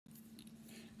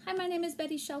Hi, my name is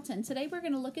Betty Shelton. Today we're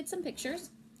going to look at some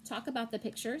pictures, talk about the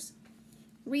pictures,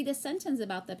 read a sentence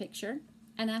about the picture,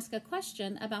 and ask a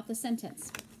question about the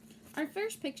sentence. Our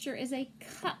first picture is a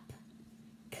cup.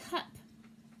 Cup.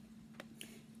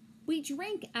 We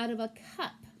drink out of a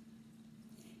cup.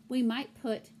 We might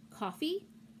put coffee,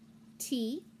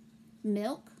 tea,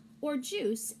 milk, or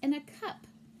juice in a cup.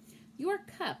 Your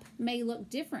cup may look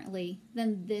differently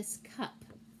than this cup.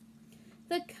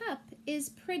 The cup is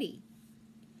pretty.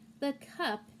 The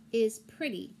cup is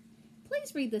pretty.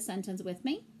 Please read the sentence with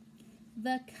me.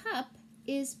 The cup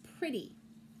is pretty.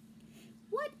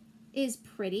 What is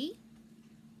pretty?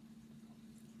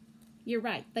 You're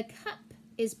right, the cup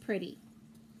is pretty.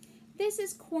 This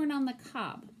is corn on the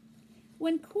cob.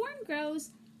 When corn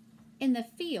grows in the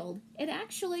field, it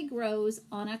actually grows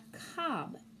on a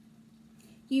cob.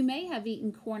 You may have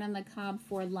eaten corn on the cob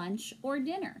for lunch or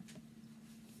dinner.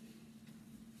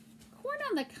 Corn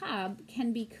on the cob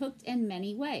can be cooked in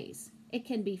many ways. It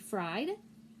can be fried,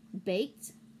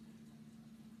 baked,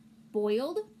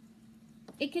 boiled.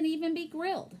 It can even be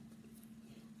grilled.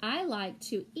 I like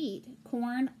to eat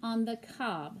corn on the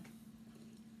cob.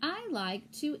 I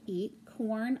like to eat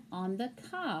corn on the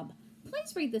cob.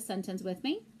 Please read the sentence with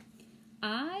me.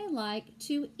 I like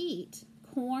to eat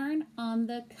corn on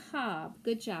the cob.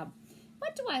 Good job.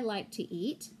 What do I like to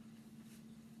eat?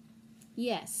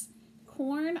 Yes,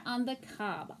 corn on the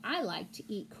cob. I like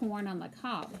to eat corn on the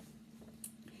cob.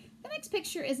 The next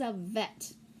picture is a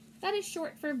vet. That is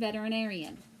short for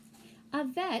veterinarian. A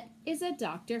vet is a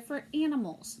doctor for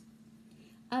animals.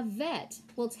 A vet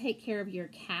will take care of your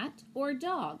cat or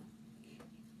dog.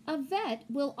 A vet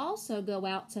will also go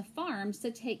out to farms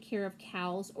to take care of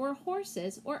cows or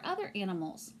horses or other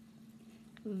animals.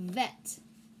 Vet,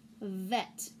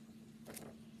 vet.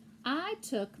 I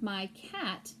took my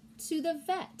cat to the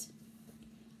vet.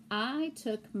 I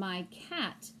took my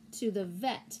cat to the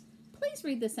vet. Please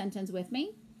read the sentence with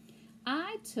me.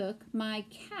 I took my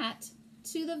cat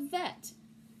to the vet.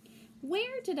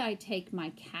 Where did I take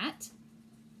my cat?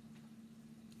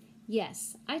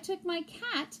 Yes, I took my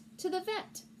cat to the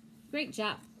vet. Great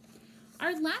job.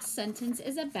 Our last sentence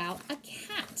is about a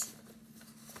cat.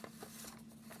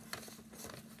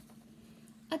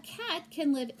 A cat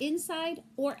can live inside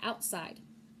or outside.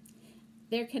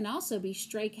 There can also be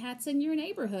stray cats in your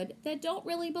neighborhood that don't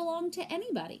really belong to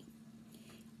anybody.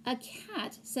 A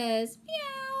cat says,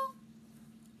 meow.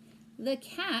 The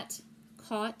cat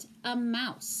caught a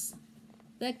mouse.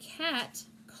 The cat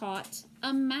caught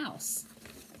a mouse.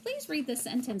 Please read the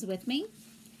sentence with me.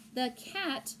 The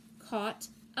cat caught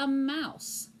a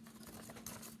mouse.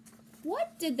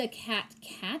 What did the cat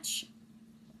catch?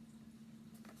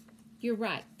 You're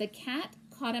right, the cat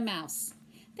caught a mouse.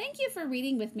 Thank you for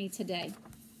reading with me today.